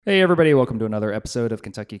Hey everybody, welcome to another episode of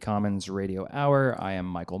Kentucky Commons Radio Hour. I am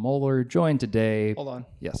Michael Moeller, joined today... Hold on.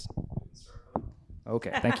 Yes.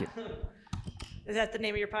 Okay, thank you. Is that the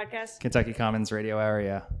name of your podcast? Kentucky Commons Radio Hour,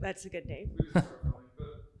 yeah. That's a good name.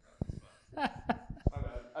 I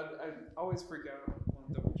always freak out. I want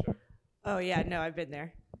to double check. Oh, yeah. No, I've been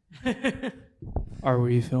there. Are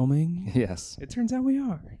we filming? Yes. It turns out we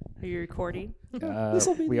are. Are you recording?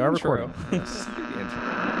 This'll be we the are intro. recording. Yes.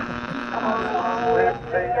 We're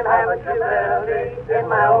singing Hamilton melody in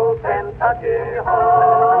my old Kentucky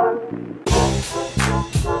home.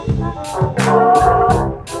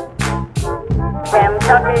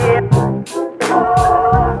 Kentucky.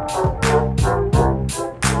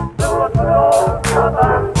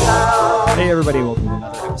 Hey everybody, welcome to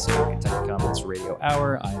another episode of Kentucky Commons Radio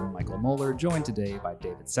Hour. I am Michael Moeller, joined today by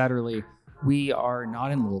David Satterley. We are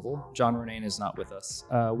not in Louisville. John Renane is not with us.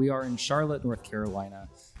 We are in Charlotte, North Carolina,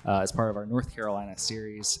 as part of our North Carolina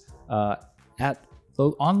series on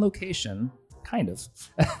location, kind of,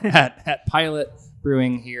 at Pilot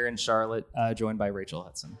Brewing here in Charlotte, joined by Rachel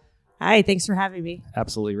Hudson. Hi, thanks for having me.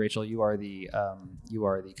 Absolutely, Rachel. You are the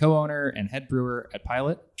co-owner and head brewer at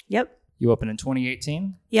Pilot. Yep. You opened in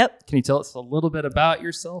 2018. Yep. Can you tell us a little bit about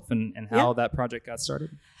yourself and how Yeah. that project got started?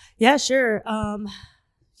 Yeah, sure.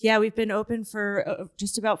 We've been open for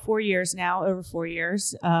just about 4 years now, over 4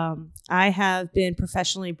 years. I have been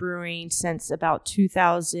professionally brewing since about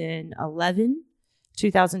 2011,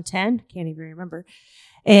 2010. Can't even remember.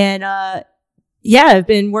 And I've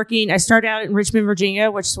been working. I started out in Richmond, Virginia,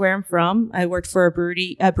 which is where I'm from. I worked for a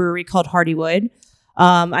brewery called Hardywood.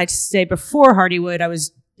 I'd say before Hardywood, I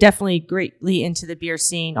was definitely greatly into the beer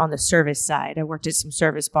scene on the service side. I worked at some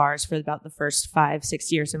service bars for about the first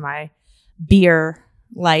 5-6 years of my beer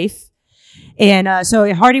life. And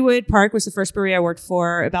so Hardywood Park was the first brewery I worked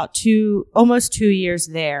for, about almost 2 years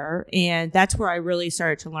there. And that's where I really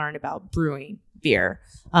started to learn about brewing beer.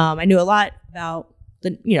 I knew a lot about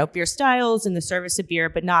the beer styles and the service of beer,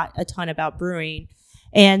 but not a ton about brewing.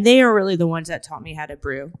 And they are really the ones that taught me how to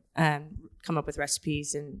brew, come up with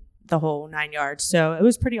recipes and the whole 9 yards. So it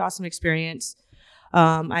was a pretty awesome experience.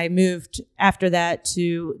 I moved after that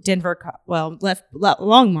to Denver, left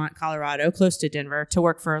Longmont, Colorado, close to Denver, to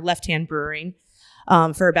work for Left Hand Brewing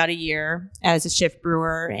for about a year as a shift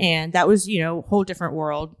brewer. And that was, a whole different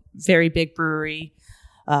world, very big brewery,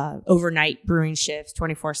 overnight brewing shifts,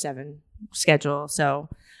 24/7 schedule. So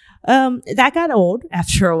that got old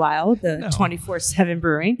after a while, the 24/7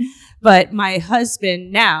 brewing. But my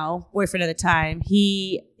husband now, boyfriend at the time,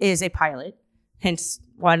 he is a pilot, hence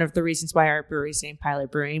one of the reasons why our brewery is named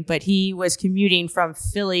Pilot Brewing. But he was commuting from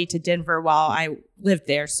Philly to Denver while I lived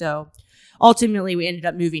there. So ultimately we ended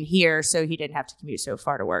up moving here so he didn't have to commute so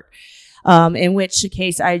far to work. In which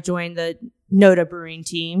case I joined the Noda Brewing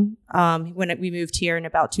team when we moved here in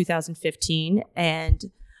about 2015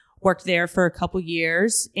 and worked there for a couple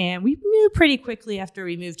years. And we knew pretty quickly after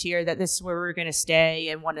we moved here that this is where we were going to stay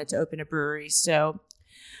and wanted to open a brewery. So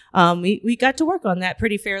we got to work on that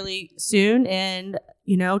pretty fairly soon. And,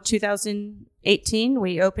 2018,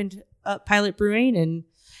 we opened up Pilot Brewing. And,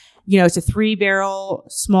 it's a 3-barrel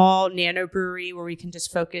small nano brewery where we can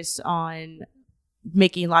just focus on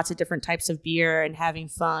making lots of different types of beer and having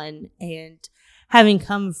fun. And having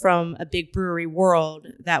come from a big brewery world,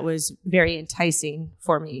 that was very enticing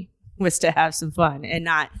for me, was to have some fun and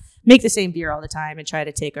not make the same beer all the time and try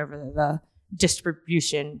to take over the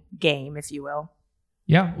distribution game, if you will.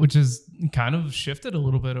 Yeah, which has kind of shifted a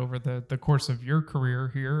little bit over the course of your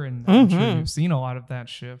career here. And I'm sure you've seen a lot of that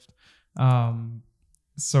shift.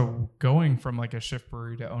 So going from like a shift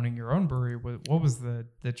brewery to owning your own brewery, what was the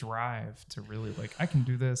drive to really I can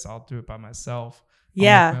do this, I'll do it by myself. I'll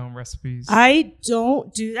make my own recipes. I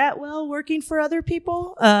don't do that well working for other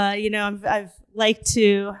people. I've liked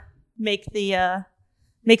to make the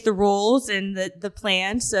rules and the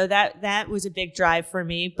plan. So that was a big drive for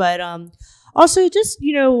me. But also just,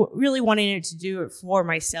 really wanting to do it for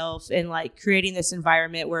myself and creating this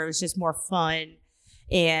environment where it was just more fun.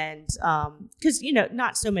 And because,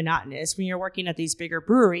 not so monotonous. When you're working at these bigger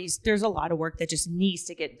breweries, there's a lot of work that just needs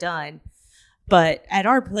to get done. But at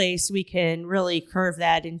our place, we can really curve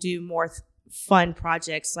that and do more fun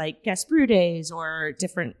projects like guest brew days or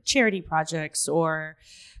different charity projects or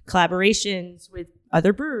collaborations with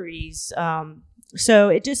other breweries. So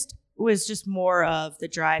it just was just more of the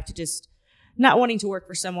drive to just not wanting to work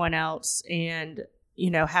for someone else and,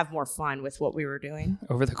 have more fun with what we were doing.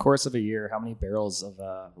 Over the course of a year, how many barrels of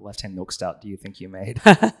Left Hand Milk Stout do you think you made?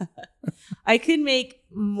 I could make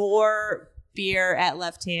more beer at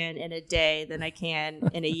Left Hand in a day than I can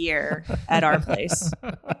in a year at our place.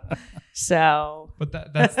 So, but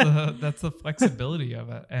that's the flexibility of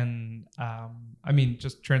it. And I mean,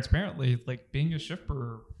 just transparently, like being a shift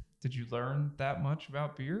brewer, did you learn that much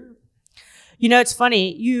about beer? It's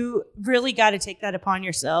funny. You really got to take that upon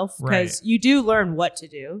yourself because you do learn what to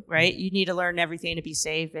do, right? You need to learn everything to be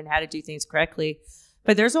safe and how to do things correctly.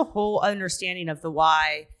 But there's a whole understanding of the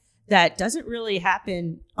why that doesn't really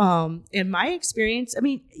happen in my experience. I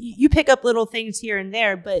mean, you pick up little things here and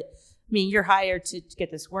there, but I mean, you're hired to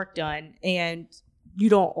get this work done, and you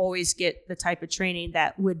don't always get the type of training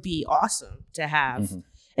that would be awesome to have. Mm-hmm.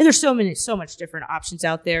 And there's so much different options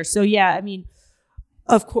out there. So yeah, I mean,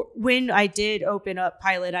 of course, when I did open up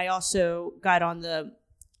Pilot, I also got on the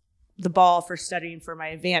ball for studying for my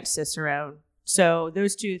advanced Cicerone. So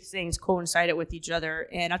those two things coincided with each other.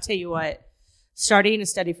 And I'll tell you what, starting to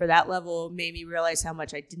study for that level made me realize how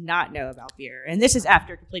much I did not know about beer. And this is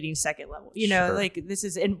after completing second level, sure. Like this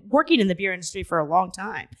is and working in the beer industry for a long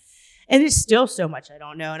time. And there's still so much I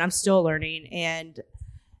don't know, and I'm still learning. And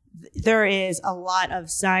there is a lot of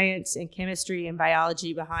science and chemistry and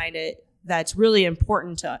biology behind it that's really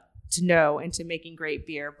important to know into making great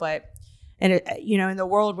beer. But, in the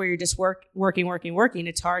world where you're just working,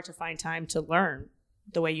 it's hard to find time to learn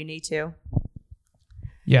the way you need to.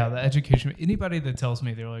 Yeah, the education. Anybody that tells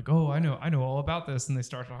me they're like, "Oh, I know all about this," and they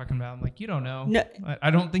start talking about, I'm like, "You don't know. No,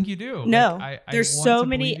 I don't think you do." No, like, there's so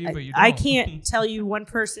many. I can't tell you one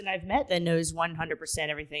person I've met that knows 100%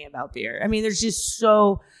 everything about beer. I mean, there's just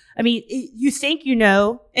so. I mean, you think you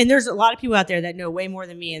know, and there's a lot of people out there that know way more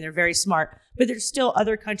than me, and they're very smart. But there's still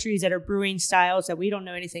other countries that are brewing styles that we don't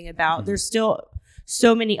know anything about. Mm-hmm. There's still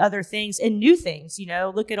so many other things and new things,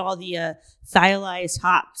 look at all the thiolized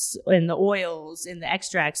hops and the oils and the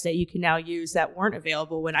extracts that you can now use that weren't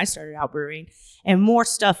available when I started out brewing. And more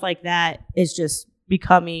stuff like that is just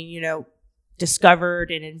becoming,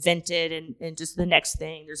 discovered and invented and just the next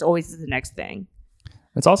thing. There's always the next thing.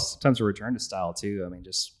 It's also sometimes a return to style too. I mean,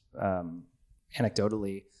 just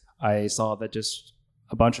anecdotally, I saw that just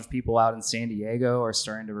a bunch of people out in San Diego are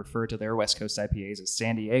starting to refer to their West Coast IPAs as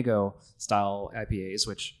San Diego style IPAs,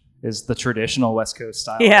 which is the traditional West Coast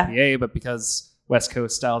style IPA. But because West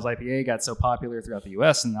Coast styles IPA got so popular throughout the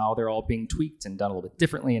U.S. and now they're all being tweaked and done a little bit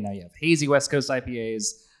differently, and now you have hazy West Coast IPAs.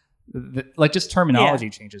 Just terminology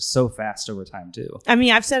changes so fast over time too. I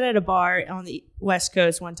mean, I've sat at a bar on the West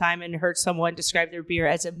Coast one time and heard someone describe their beer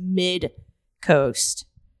as a mid-coast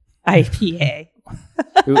IPA.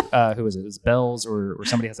 Who was it? It was Bell's or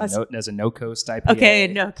somebody has a no coast IPA. Okay,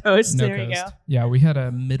 no coast. There you go. Yeah, we had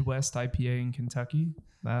a Midwest IPA in Kentucky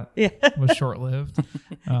that was short lived.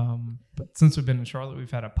 But since we've been in Charlotte,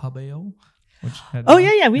 we've had a pub ale. Which had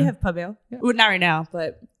we have pub ale. Yeah. Well, not right now,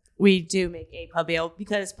 but we do make a pub ale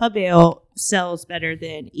because pub ale sells better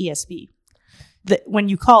than ESB. When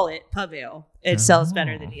you call it pub ale, it sells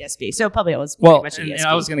better than ESB. So pub ale is pretty much ESB. And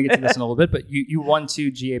I was going to get to this in a little bit, but you won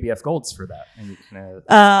 2 GABF Golds for that.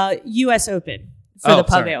 And U.S. Open for the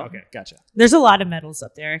pub ale. Okay, gotcha. There's a lot of medals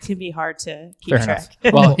up there. It can be hard to keep track.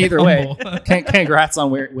 Well, either way, congrats on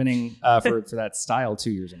winning for that style 2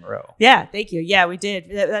 years in a row. Yeah, thank you. Yeah, we did.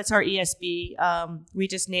 That's our ESB. We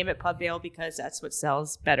just name it pub ale because that's what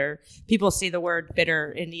sells better. People see the word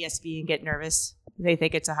bitter in ESB and get nervous. They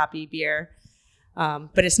think it's a hoppy beer.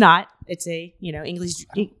 But it's not. It's a English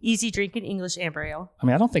easy drinking English amber ale. I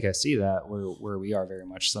mean, I don't think I see that where we are very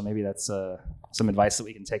much. So maybe that's some advice that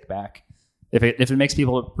we can take back. If it makes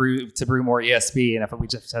people brew more ESB, and if we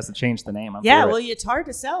just has to change the name, it's hard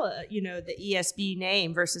to sell the ESB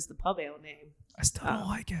name versus the pub ale name. I still don't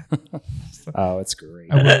like it. Oh, it's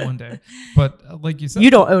great. I will one day, but like you said, you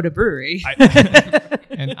don't own a brewery,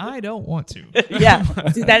 and I don't want to. Yeah,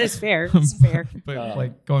 that is fair. It's fair. But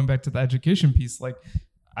like going back to the education piece, like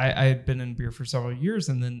I had been in beer for several years,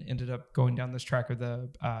 and then ended up going down this track of the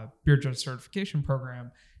beer judge certification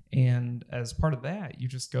program. And as part of that, you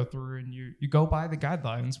just go through and you go by the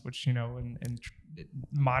guidelines, which in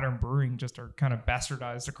modern brewing just are kind of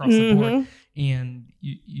bastardized across the board, and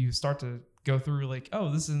you start to go through like,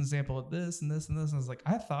 oh, this is an example of this and this and this. And I was like,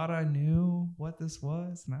 I thought I knew what this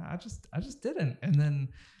was, and I just didn't. And then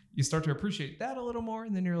you start to appreciate that a little more,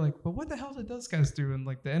 and then you're like, but what the hell did those guys do? And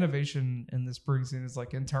like the innovation in this brewing scene is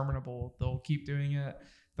like interminable. They'll keep doing it.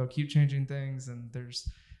 They'll keep changing things, and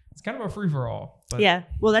it's kind of a free for all. Yeah,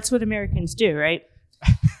 well, that's what Americans do, right?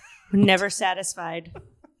 Never satisfied.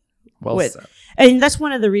 Well said. And that's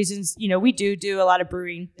one of the reasons, we do a lot of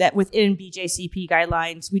brewing that within BJCP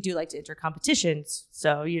guidelines, we do like to enter competitions.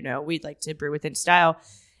 So, we'd like to brew within style.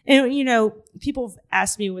 And, people have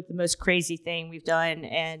asked me what the most crazy thing we've done,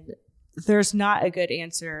 and there's not a good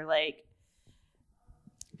answer. Like,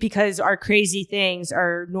 because our crazy things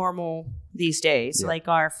are normal these days, like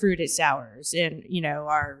our fruited sours and,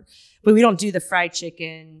 but we don't do the fried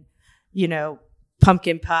chicken,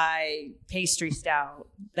 pumpkin pie, pastry stout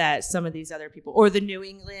that some of these other people, or the New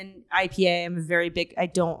England IPA. I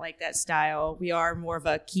don't like that style. We are more of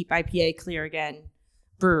a keep IPA clear again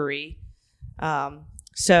brewery.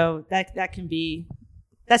 So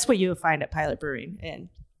that's what you'll find at Pilot Brewing. And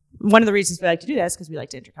one of the reasons we like to do that is because we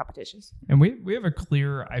like to enter competitions. And we have a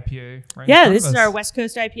clear IPA, right? Yeah, this is our West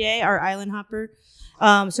Coast IPA, our Island Hopper.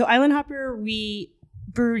 So Island Hopper, we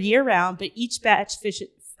brew year round, but each batch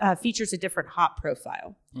features a different hop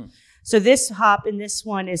profile. So this hop in this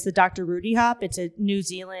one is the Dr. Rudy hop. It's a New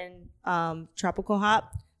Zealand tropical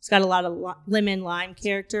hop. It's got a lot of lemon lime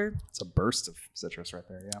character. It's a burst of citrus right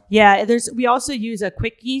there. Yeah. Yeah. We also use a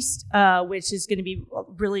quick yeast, which is going to be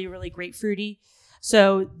really, really grapefruity.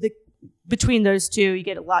 So between those two, you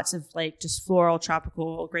get lots of just floral,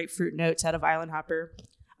 tropical, grapefruit notes out of Island Hopper.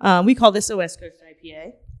 We call this a West Coast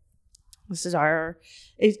IPA. This is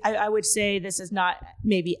I would say this is not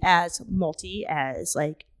maybe as malty as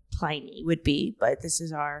Pliny would be, but this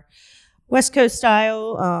is our West Coast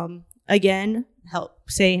style. Again, help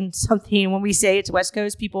saying something when we say it's West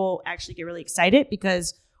Coast, people actually get really excited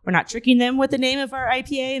because we're not tricking them with the name of our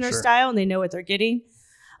IPA and our style, and they know what they're getting.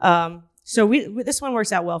 So this one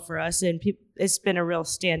works out well for us, and it's been a real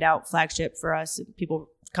standout flagship for us. And people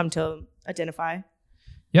come to identify.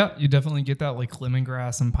 Yeah, you definitely get that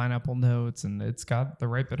lemongrass and pineapple notes, and it's got the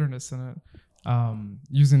right bitterness in it.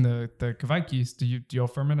 Using the Kvike yeast, do you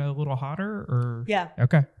ferment it a little hotter or? Yeah.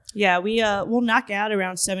 Okay. Yeah, we'll knock out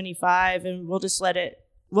around 75, and we'll just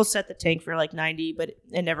we'll set the tank for 90, but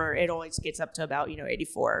it always gets up to about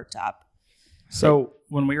 84 top. So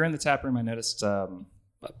when we were in the tap room, I noticed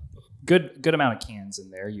good amount of cans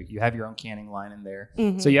in there. You have your own canning line in there.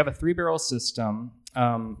 Mm-hmm. So you have a 3-barrel system.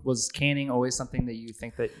 Was canning always something that you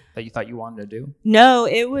think that you thought you wanted to do? No,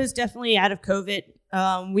 it was definitely out of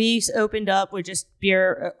COVID. We opened up with just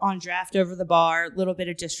beer on draft over the bar, a little bit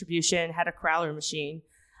of distribution, had a crowler machine.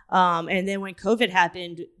 And then when COVID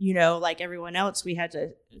happened, like everyone else, we had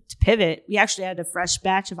to pivot. We actually had a fresh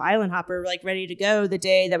batch of Island Hopper ready to go the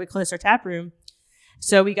day that we closed our tap room.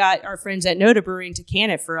 So we got our friends at Noda Brewing to can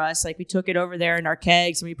it for us. We took it over there in our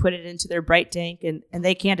kegs and we put it into their bright tank and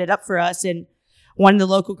they canned it up for us. And one of the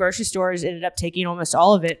local grocery stores ended up taking almost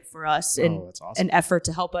all of it for us in that's awesome. An effort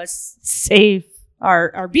to help us save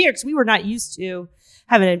our beer, because we were not used to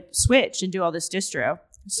having to switch and do all this distro.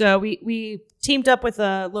 So we teamed up with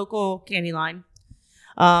a local candy line.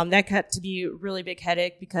 That got to be a really big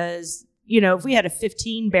headache because, if we had a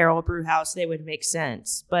 15-barrel brew house, they would make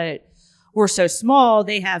sense. But we're so small,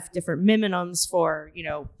 they have different minimums for,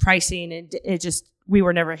 pricing. And we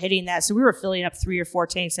were never hitting that. So we were filling up 3 or 4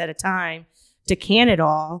 tanks at a time to can it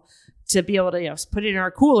all, to be able to, put it in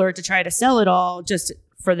our cooler to try to sell it all. Just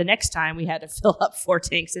for the next time, we had to fill up 4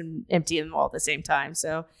 tanks and empty them all at the same time.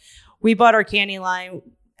 So we bought our canning line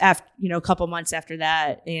after, a couple months after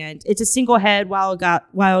that. And it's a single head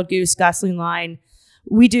Wild Goose Gosling line.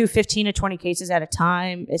 We do 15 to 20 cases at a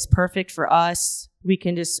time. It's perfect for us. We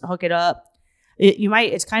can just hook it up.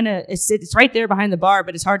 It's right there behind the bar,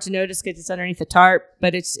 but it's hard to notice because it's underneath the tarp,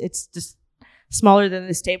 but it's just smaller than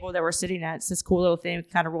this table that we're sitting at. It's this cool little thing we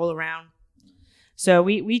kind of roll around. So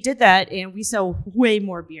we did that, and we sell way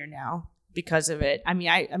more beer now because of it. I mean,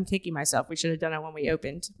 I'm kicking myself. We should have done it when we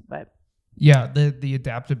opened, but. Yeah, the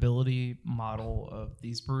adaptability model of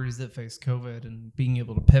these breweries that faced COVID and being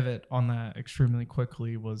able to pivot on that extremely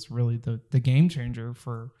quickly was really the game changer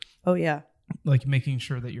for. Oh yeah. Making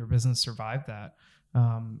sure that your business survived that.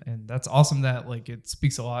 And that's awesome that it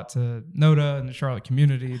speaks a lot to Noda and the Charlotte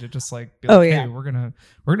community to just be hey, we're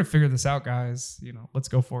gonna figure this out, guys. Let's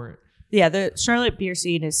go for it. Yeah, the Charlotte beer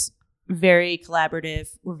scene is very collaborative.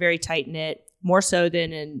 We're very tight knit, more so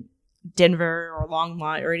than in Denver or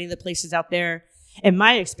Longmont or any of the places out there. In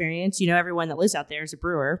my experience, everyone that lives out there is a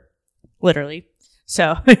brewer, literally.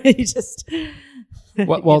 So you just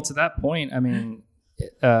well, to that point, I mean,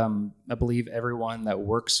 I believe everyone that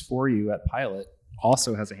works for you at Pilot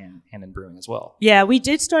also has a hand in brewing as well. Yeah, we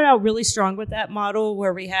did start out really strong with that model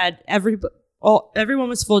where we had everyone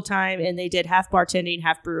was full time and they did half bartending,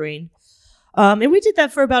 half brewing. And we did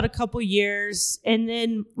that for about a couple years, and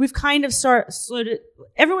then we've kind of slowed it.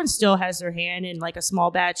 Everyone still has their hand in a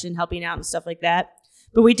small batch and helping out and stuff like that.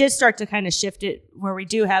 But we did start to kind of shift it where we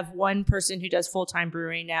do have one person who does full-time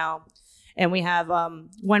brewing now. And we have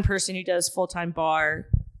one person who does full-time bar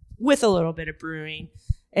with a little bit of brewing.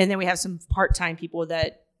 And then we have some part-time people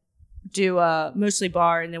that do mostly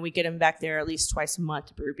bar, and then we get them back there at least twice a month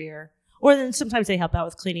to brew beer. Or then sometimes they help out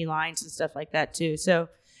with cleaning lines and stuff like that too. So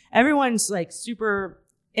everyone's like super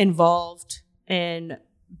involved in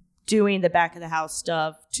doing the back of the house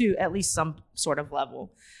stuff to at least some sort of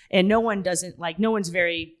level. And no one's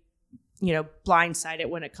very, blindsided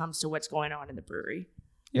when it comes to what's going on in the brewery.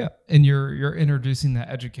 Yeah, and you're introducing that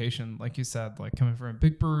education, like you said, like coming from a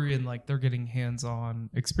big brewery and like they're getting hands-on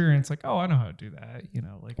experience. Like, oh, I know how to do that.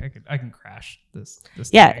 Like I can crash this.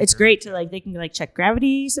 Yeah, it's great to like they can like check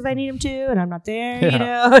gravities if I need them to, and I'm not there.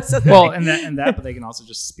 Yeah. So well, and that, but they can also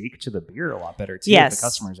just speak to the beer a lot better too. Yes. If the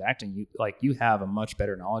customer's acting, you have a much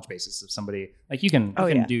better knowledge basis of somebody. Like you can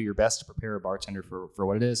do your best to prepare a bartender for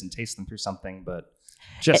what it is and taste them through something, but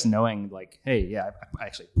just knowing like, hey, yeah, I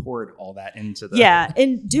actually poured all that into the... Yeah,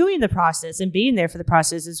 and doing the process and being there for the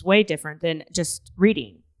process is way different than just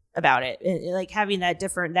reading about it. And like having that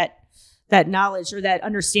knowledge or that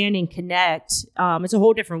understanding connect, it's a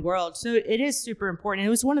whole different world. So it is super important. And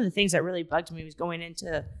it was one of the things that really bugged me was going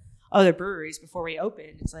into other breweries before we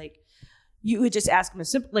opened. It's like, you would just ask them a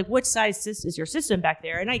simple, like, what size is your system back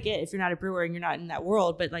there? And I get if you're not a brewer and you're not in that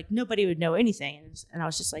world, but like nobody would know anything. And I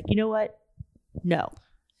was just like, you know what? No.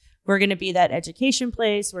 We're going to be that education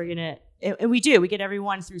place. We're going to, and we get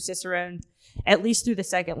everyone through Cicerone, at least through the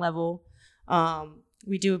second level.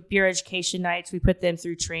 We do beer education nights. We put them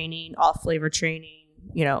through training, off flavor training,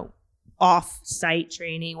 off site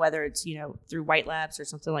training, whether it's, through White Labs or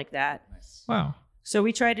something like that. Nice. Wow. So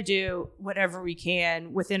we try to do whatever we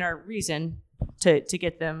can within our reason to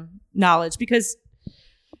get them knowledge because,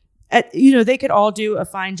 they could all do a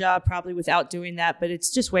fine job probably without doing that, but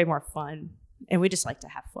it's just way more fun. And we just like to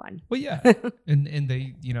have fun. Well, yeah. and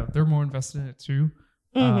they, they're more invested in it too.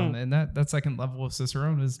 Mm-hmm. And that second level of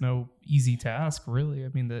Cicerone is no easy task, really. I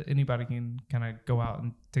mean, anybody can kind of go out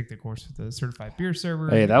and take the course with the certified beer server.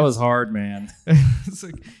 Hey, that was hard, man. It's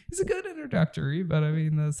a good introductory, but I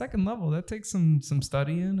mean, the second level, that takes some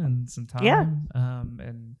studying and some time. Yeah.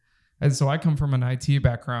 And so I come from an IT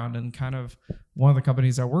background, and kind of one of the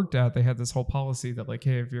companies I worked at, they had this whole policy that like,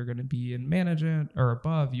 hey, if you're going to be in management or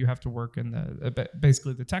above, you have to work in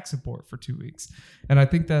basically the tech support for 2 weeks. And I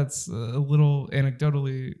think that's a little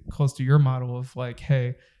anecdotally close to your model of like,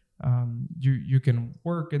 hey, you can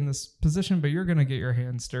work in this position, but you're going to get your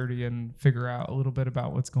hands dirty and figure out a little bit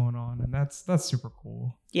about what's going on. And that's super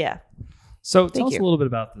cool. Yeah. So tell us a little bit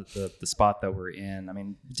about the spot that we're in. I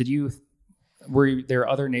mean, were there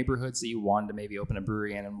other neighborhoods that you wanted to maybe open a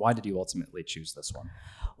brewery in, and why did you ultimately choose this one?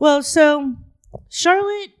 Well, so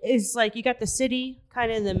Charlotte is like, you got the city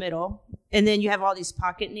kind of in the middle, and then you have all these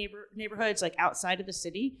pocket neighborhoods like outside of the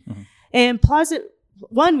city. Mm-hmm. And Plaza,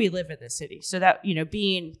 we live in the city, so that,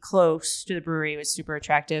 being close to the brewery was super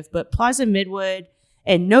attractive. But Plaza Midwood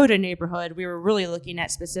and Noda neighborhood, we were really looking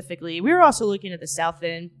at specifically. We were also looking at the South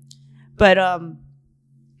End, but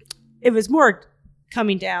it was more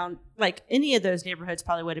coming down. Like any of those neighborhoods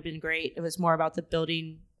probably would have been great. It was more about the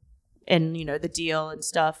building and, the deal and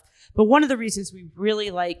stuff. But one of the reasons we really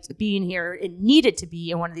liked being here and needed to be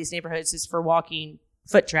in one of these neighborhoods is for walking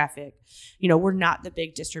foot traffic. We're not the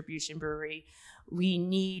big distribution brewery. We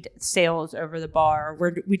need sales over the bar.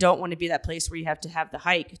 We don't want to be that place where you have to have the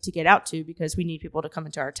hike to get out to, because we need people to come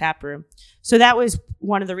into our tap room. So that was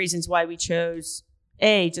one of the reasons why we chose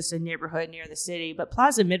just a neighborhood near the city. But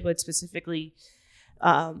Plaza Midwood specifically,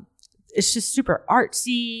 it's just super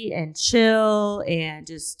artsy and chill and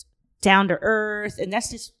just down to earth. And that's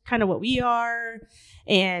just kind of what we are.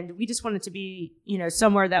 And we just wanted to be,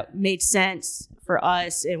 somewhere that made sense for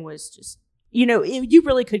us and was just, you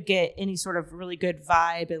really could get any sort of really good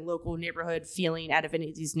vibe and local neighborhood feeling out of any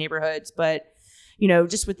of these neighborhoods. But,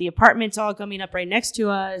 just with the apartments all coming up right next to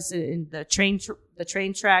us, and the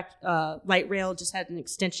train track, light rail just had an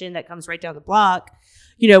extension that comes right down the block.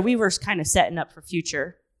 We were kind of setting up for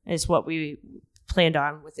future is what we planned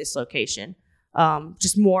on with this location.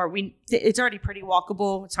 Just more, it's already pretty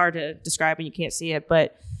walkable. It's hard to describe when you can't see it,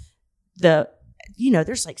 but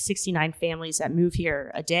there's like 69 families that move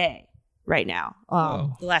here a day right now.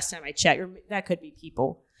 The last time I checked, or that could be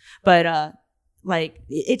people, but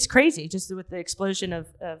it's crazy just with the explosion of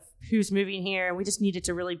who's moving here. And we just needed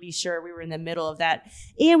to really be sure we were in the middle of that.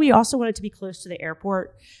 And we also wanted to be close to the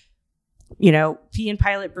airport. P and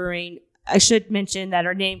Pilot Brewing, I should mention that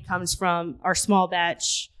our name comes from our small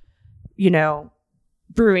batch,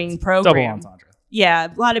 brewing program. Double entendre. Yeah,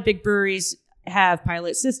 a lot of big breweries have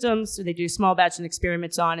pilot systems, so they do small batch and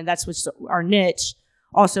experiments on, and that's what's our niche.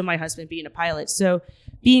 Also, my husband being a pilot. So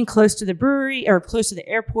being close to the brewery or close to the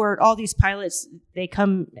airport, all these pilots, they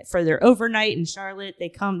come for their overnight in Charlotte. They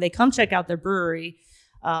come check out their brewery.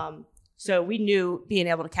 So we knew being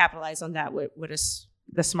able to capitalize on that was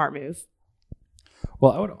the smart move.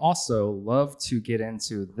 Well, I would also love to get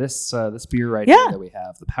into this beer right Yeah. here that we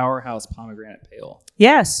have, the Powerhouse Pomegranate Pale.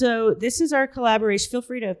 Yeah, so this is our collaboration. Feel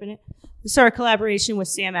free to open it. This is our collaboration with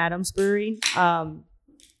Sam Adams Brewery. I'm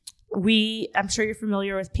sure you're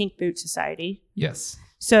familiar with Pink Boot Society. Yes.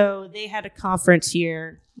 So they had a conference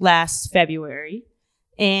here last February,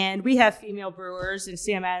 and we have female brewers, and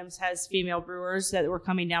Sam Adams has female brewers that were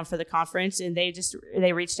coming down for the conference, and they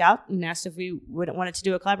reached out and asked if we wanted to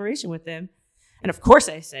do a collaboration with them. And of course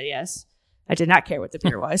I said yes. I did not care what the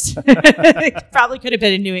beer was. It probably could have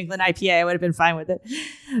been a New England IPA. I would have been fine with it.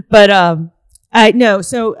 But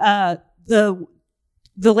the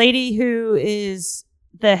lady who is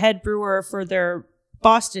the head brewer for their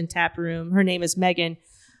Boston tap room, her name is Megan.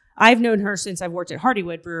 I've known her since I've worked at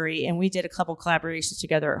Hardywood Brewery, and we did a couple collaborations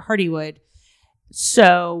together at Hardywood.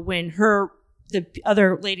 So when the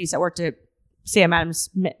other ladies that worked at Sam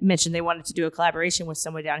Adams mentioned they wanted to do a collaboration with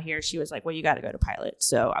someone down here, she was like, well, you got to go to Pilot.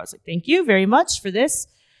 So I was like, thank you very much for this.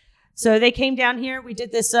 So they came down here. We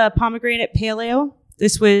did this pomegranate pale ale.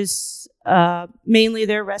 This was mainly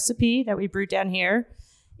their recipe that we brewed down here.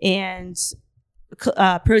 And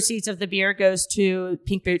proceeds of the beer goes to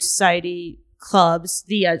Pink Boot Society clubs,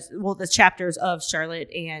 the chapters of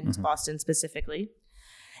Charlotte and Boston specifically.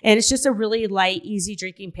 And it's just a really light, easy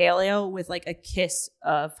drinking pale ale with like a kiss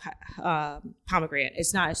of pomegranate.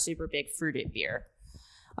 It's not a super big fruited beer.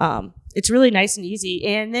 It's really nice and easy.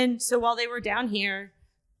 And then, so while they were down here,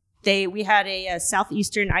 we had a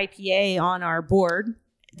Southeastern IPA on our board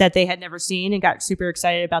that they had never seen and got super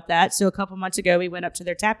excited about that. So a couple months ago, we went up to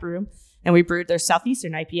their tap room and we brewed their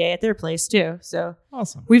Southeastern IPA at their place too. So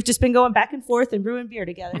Awesome. We've just been going back and forth and brewing beer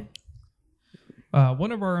together.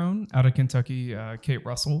 One of our own out of Kentucky, Kate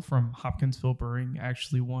Russell from Hopkinsville Brewing,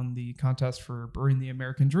 actually won the contest for Brewing the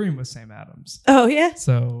American Dream with Sam Adams. Oh, yeah?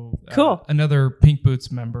 So Cool. Another Pink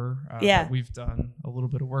Boots member Yeah. that we've done a little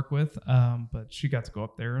bit of work with, but she got to go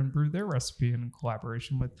up there and brew their recipe in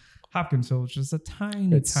collaboration with Hopkinsville, which is a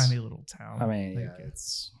tiny little town. I mean, Like,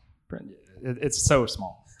 it's so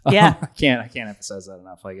small. Yeah. I can't emphasize that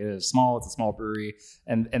enough. Like, it is small. It's a small brewery,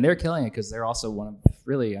 and they're killing it because they're also one of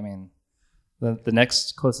really, I mean, the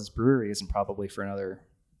next closest brewery isn't probably for another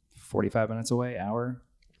 45 minutes away, hour.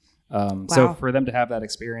 So for them to have that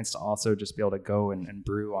experience to also just be able to go and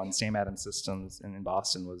brew on Sam Adams systems in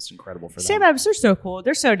Boston was incredible for them. Sam Adams, they're so cool.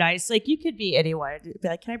 They're so nice. Like, you could be anyone. Be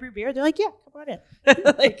like, can I brew beer? They're like, yeah, come on in.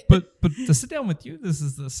 Like, but to sit doon with you, this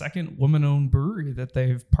is the second woman-owned brewery that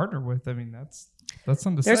they've partnered with. I mean, that's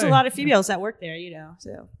something to say. there's a lot of females that work there, you know,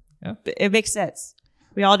 so Yeah. it makes sense.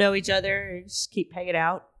 We all know each other and just keep hanging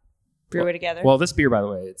out, brew it together. Well, this beer, by the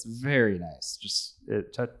way, it's very nice. Just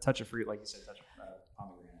touch of fruit, like you said, touch of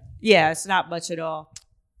pomegranate. Yeah, it's not much at all.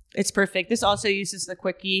 It's perfect. This also uses the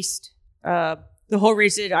quick yeast. The whole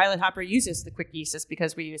reason Island Hopper uses the quick yeast is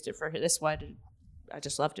because we used it for this one. And I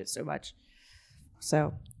just loved it so much.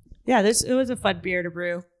 So, yeah, it was a fun beer to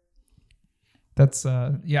brew. That's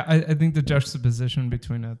I think the juxtaposition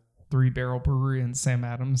between a 3-barrel brewery and Sam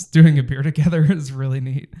Adams doing a beer together is really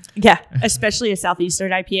neat. Yeah, especially a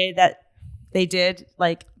Southeastern IPA that they did,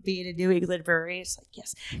 like being a New England brewery. It's like,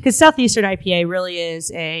 yes. Because Southeastern IPA really is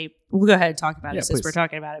we'll go ahead and talk about it since we're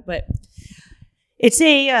talking about it. But it's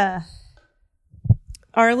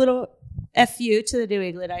our little FU to the New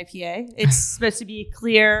England IPA. It's supposed to be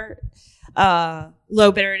clear,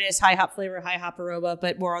 low bitterness, high hop flavor, high hop aroma,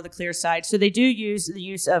 but more on the clear side. So they do use the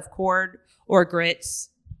use of corn or grits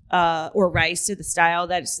or rice to the style.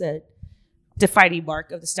 That's the defining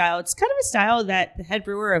mark of the style. It's kind of a style that the head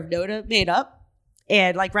brewer of Noda made up,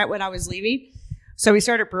 and like right when I was leaving. So we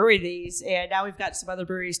started brewing these, and now we've got some other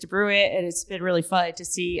breweries to brew it, and it's been really fun to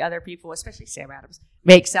see other people, especially Sam Adams,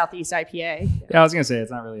 make Southeast IPA. Yeah, I was gonna say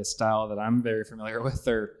it's not really a style that I'm very familiar with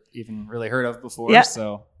or even really heard of before. Yep.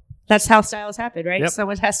 So That's how styles happen, right? Yep.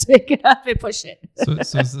 Someone has to make it up and push it. So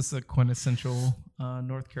is this a quintessential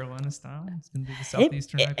North Carolina style? It's going to be the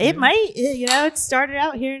Southeastern IPA? It might, it started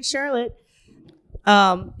out here in Charlotte.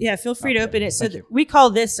 Feel free to open it. So Thank you. we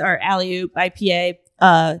call this our Alley-Oop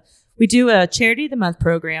IPA. We do a Charity of the Month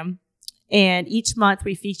program, and each month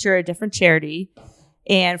we feature a different charity.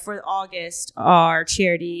 And for August, our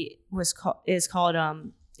charity is called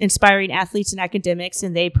Inspiring Athletes and Academics,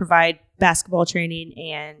 and they provide basketball training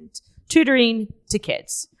and tutoring to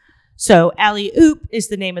kids. So Alley-Oop is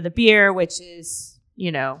the name of the beer, which is,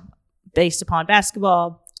 based upon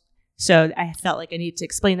basketball. So I felt like I need to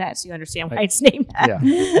explain that so you understand why it's named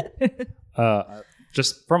that. Yeah.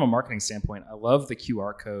 Just from a marketing standpoint, I love the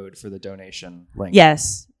QR code for the donation link.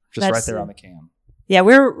 Yes. Just right there on the can. Yeah,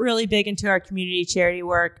 we're really big into our community charity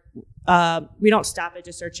work. We don't stop at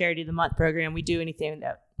just our Charity of the Month program. We do anything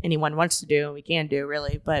that anyone wants to do and we can do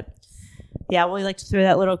really. But yeah, we like to throw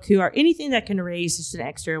that little QR, anything that can raise just an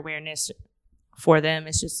extra awareness for them.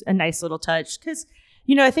 It's just a nice little touch because,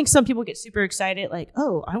 I think some people get super excited like,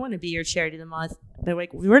 oh, I want to be your charity of the month. They're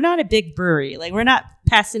like, we're not a big brewery. Like we're not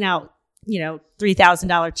passing out,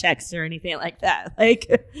 $3,000 checks or anything like that. Like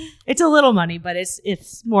it's a little money, but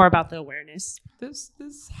it's more about the awareness. This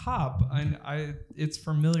hop, it's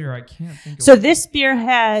familiar. I can't think of. So this beer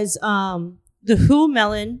has the Huell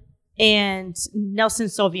Melon and Nelson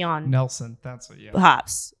Sauvignon. Nelson, that's what. Yeah.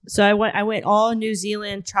 Hops. So I went all New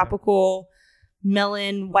Zealand tropical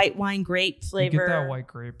melon, white wine, grape flavor. You get that white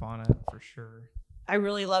grape on it for sure. I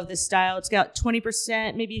really love this style. It's got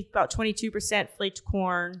 20%, maybe about 22% flaked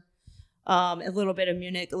corn. A little bit of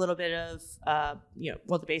Munich, a little bit of,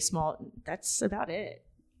 the base malt. That's about it.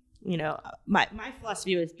 My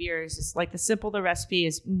philosophy with beer is just like the simpler the recipe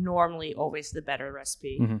is normally always the better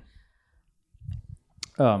recipe. Mm-hmm.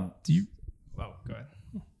 Go ahead.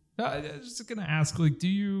 I was just going to ask, like, do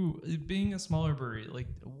you, being a smaller brewery, like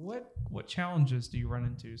what challenges do you run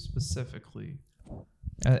into specifically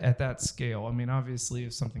at that scale? I mean, obviously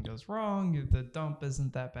if something goes wrong, the dump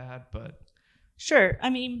isn't that bad, but. Sure.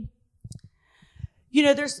 I mean,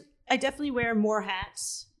 I definitely wear more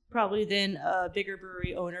hats probably than a bigger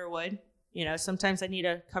brewery owner would. Sometimes I need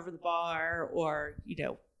to cover the bar or,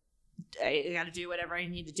 I got to do whatever I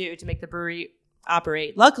need to do to make the brewery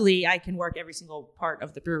operate. Luckily, I can work every single part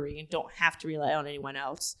of the brewery and don't have to rely on anyone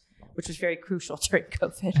else, which was very crucial during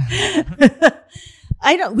COVID.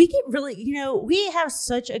 We get really, we have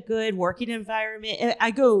such a good working environment. And I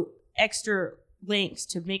go extra lengths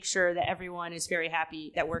to make sure that everyone is very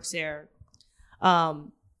happy that works there. Not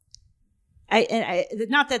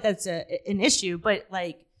that that's an issue, but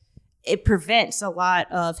like it prevents a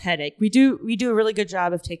lot of headache. We do a really good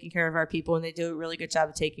job of taking care of our people, and they do a really good job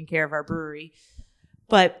of taking care of our brewery.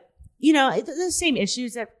 But the same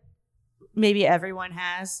issues that maybe everyone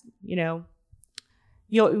has.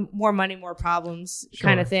 More money, more problems, sure.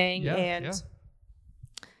 kind of thing. Yeah, and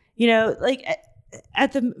like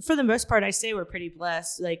for the most part, I say we're pretty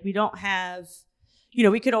blessed. Like we don't have.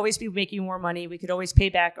 We could always be making more money. We could always pay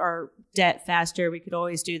back our debt faster. We could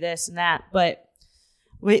always do this and that. But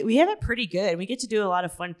we have it pretty good. We get to do a lot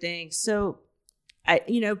of fun things. So, I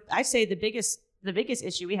say the biggest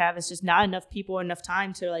issue we have is just not enough people, enough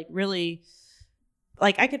time to like really,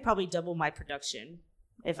 like I could probably double my production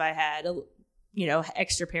if I had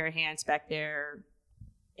extra pair of hands back there,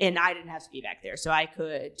 and I didn't have to be back there, so I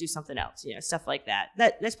could do something else. Stuff like that.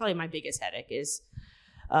 That's probably my biggest headache is.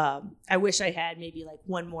 I wish I had maybe like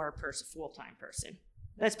one more full-time person.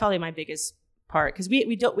 That's probably my biggest part because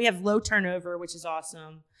we have low turnover, which is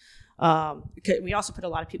awesome. We also put a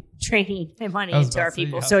lot of people training and money into our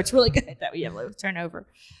people, so it's really good that we have low turnover.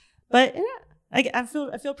 But I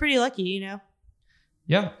feel pretty lucky,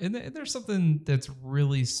 Yeah, and there's something that's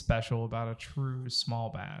really special about a true small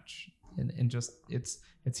batch, and just it's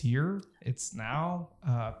here, it's now,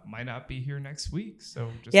 might not be here next week. So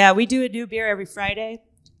we do a new beer every Friday.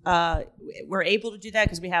 We're able to do that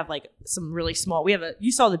because we have like some really small.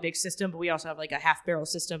 You saw the big system, but we also have like a half barrel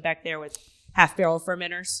system back there with half barrel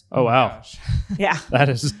fermenters. Oh wow! Yeah, that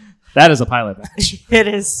is a pilot batch. It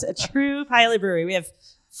is a true pilot brewery. We have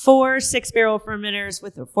 4 6-barrel fermenters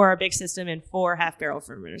for our big system and 4 half barrel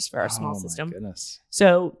fermenters for our small system. Oh my goodness!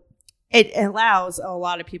 So it allows a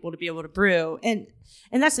lot of people to be able to brew, and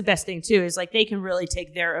that's the best thing too. Is like they can really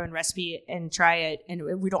take their own recipe and try it, and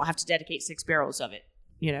we don't have to dedicate 6 barrels of it.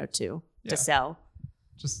 To sell.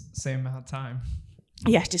 Just the same amount of time.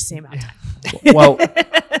 Yeah, just same amount of time. Well,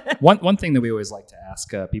 one thing that we always like to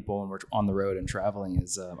ask people when we're on the road and traveling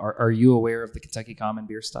is, are you aware of the Kentucky Common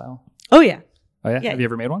beer style? Oh, yeah. Oh, yeah? Have you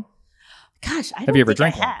ever made one? Gosh, have you ever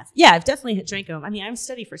drank one? Yeah, I've definitely drank them. I mean, I'm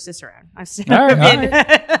studying for Cicerone. All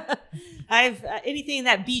right. I've anything in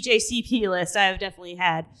that BJCP list I have definitely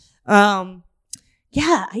had.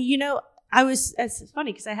 It's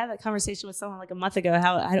funny because I had that conversation with someone like a month ago,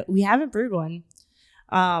 how we haven't brewed one.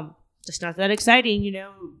 Just not that exciting,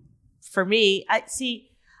 for me. I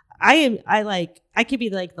could be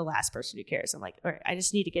like the last person who cares. I'm like, all right, I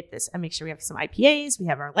just need to get this. I make sure we have some IPAs, we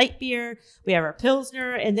have our light beer, we have our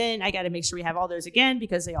Pilsner, and then I got to make sure we have all those again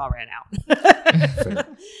because they all ran out.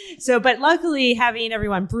 So, but luckily having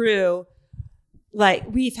everyone brew, like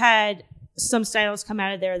we've had some styles come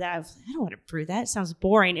out of there that I don't want to brew that. It sounds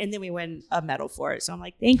boring. And then we win a medal for it. So I'm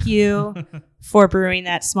like, thank you for brewing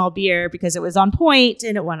that small beer because it was on point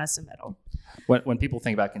and it won us a medal. When people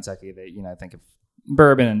think about Kentucky, they think of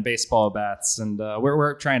bourbon and baseball bats, and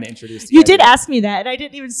we're trying to introduce. You did ask me that, and I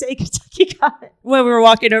didn't even say Kentucky Comet when we were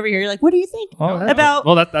walking over here. You're like, "What do you think about?"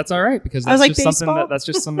 Well, that's all right because I was that's like, just something baseball? that's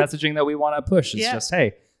just some messaging that we want to push. It's Yeah. just,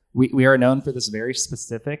 hey, we are known for this very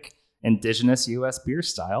specific indigenous U.S. beer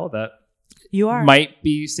style that You are might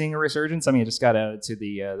be seeing a resurgence. I mean, it just got added to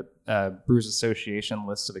the Brewers Association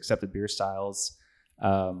list of accepted beer styles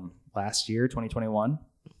last year, 2021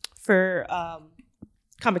 for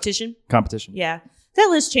competition. competition. Yeah, that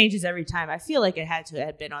list changes every time. I feel like it had to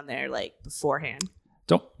have been on there like beforehand.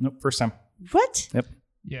 Nope, first time. What?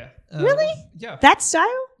 Yeah. Really? Yeah. That style?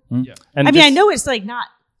 Yeah. And I mean, I just- know it's like not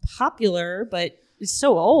popular, but it's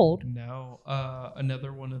so old. No.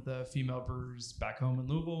 Another one of the female brewers back home in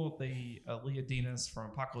Louisville, Leah Dinas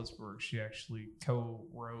from Apocalypse Brewery, she actually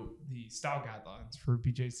co-wrote the style guidelines for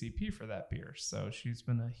BJCP for that beer. So she's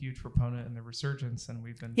been a huge proponent in the resurgence, and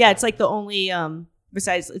we've been. Yeah, it's like the only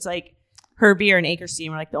besides it's like her beer and Acre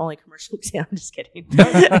Steam are like the only commercial. I'm just kidding.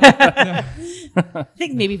 I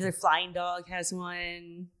think maybe the Flying Dog has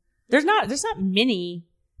one. There's not many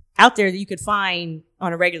out there that you could find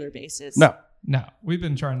on a regular basis. No, we've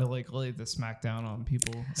been trying to like lay the smackdown on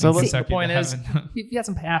people. So in the Kentucky point that is, haven't- you had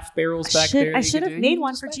some half barrels back there. I you should could have do. made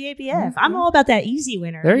one for GABF. I'm all about that easy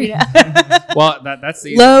winner. There you know? Well, that's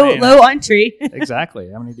the low entry.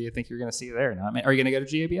 Exactly. How many do you think you're going to see there? Now, are you going to go to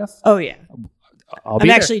GABF? Oh yeah, I'll I'm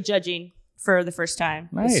be actually judging for the first time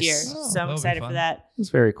Nice. this year, Oh, so I'm that'll be excited for fun. that. It's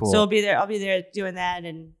very cool. So I'll be there. I'll be there doing that,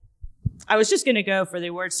 and I was just gonna go for the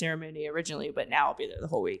award ceremony originally, but now I'll be there the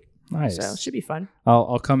whole week. nice. So it should be fun.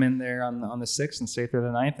 I'll come in there on the 6th and stay through the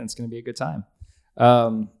 9th, and it's going to be a good time.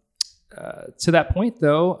 To that point,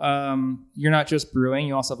 though, you're not just brewing;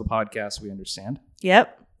 you also have a podcast. We understand.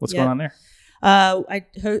 Yep. What's Yep. going on there? I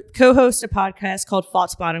co-host a podcast called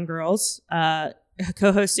False Bottom Girls.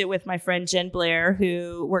 Co-host it with my friend Jen Blair,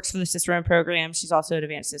 who works for the Cicerone program. She's also an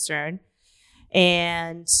advanced Cicerone.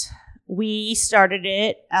 And we started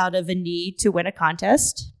it out of a need to win a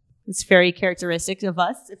contest. It's very characteristic of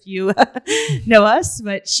us, if you know us.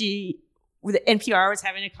 But with NPR was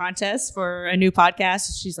having a contest for a new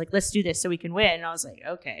podcast. She's like, let's do this so we can win. And I was like,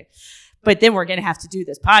 okay. But then we're going to have to do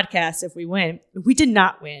this podcast if we win. We did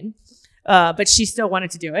not win. But she still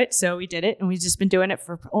wanted to do it. So we did it. And we've just been doing it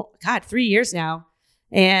for, 3 years now.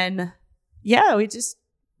 And yeah, we're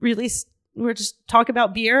just talk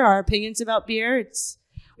about beer, our opinions about beer.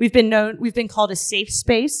 We've been called a safe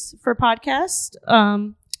space for podcasts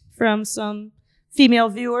from some female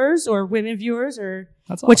viewers or women viewers,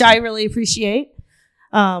 That's which awesome. I really appreciate.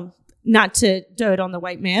 Not to dote on the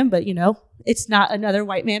white man, but it's not another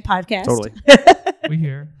white man podcast. Totally. we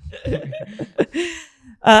hear.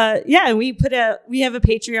 Yeah, and we have a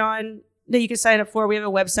Patreon that you can sign up for. We have a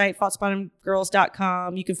website,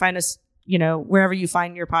 falsebottomgirls.com. You can find us, wherever you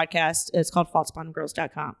find your podcast. It's called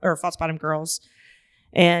falsebottomgirls.com or False Bottom Girls.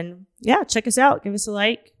 And yeah, check us out. Give us a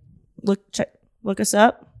like. Look us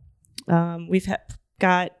up. We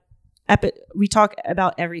talk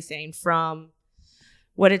about everything from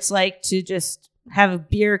what it's like to just have a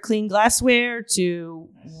beer, clean glassware, to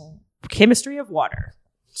chemistry of water.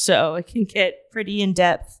 So it can get pretty in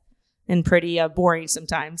depth and pretty boring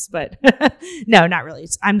sometimes, but no, not really.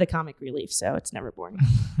 I'm the comic relief, so it's never boring.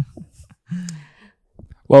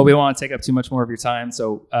 Well, we don't want to take up too much more of your time,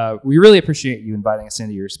 so we really appreciate you inviting us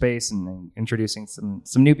into your space and introducing some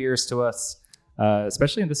new beers to us,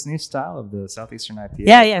 especially in this new style of the Southeastern IPA.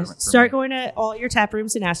 Yeah. for Start me. going to all your tap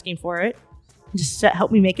rooms and asking for it. Just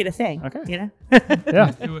help me make it a thing. Okay.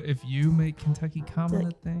 Yeah. If you make Kentucky Comet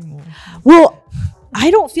a thing, Well, I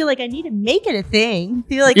don't feel like I need to make it a thing. I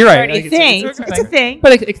feel like You're it's right. already Like, a thing. it's a It's a thing.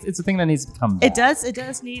 But it's a thing that needs to come back. It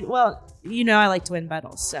does need, well, I like to win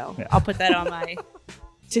medals, so Yeah. I'll put that on my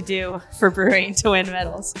to-do for brewing to win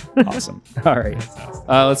medals. Awesome. All right.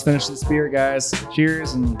 Let's finish this beer, guys.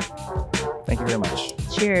 Cheers, and thank you very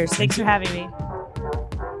much. Cheers. Thanks for having me.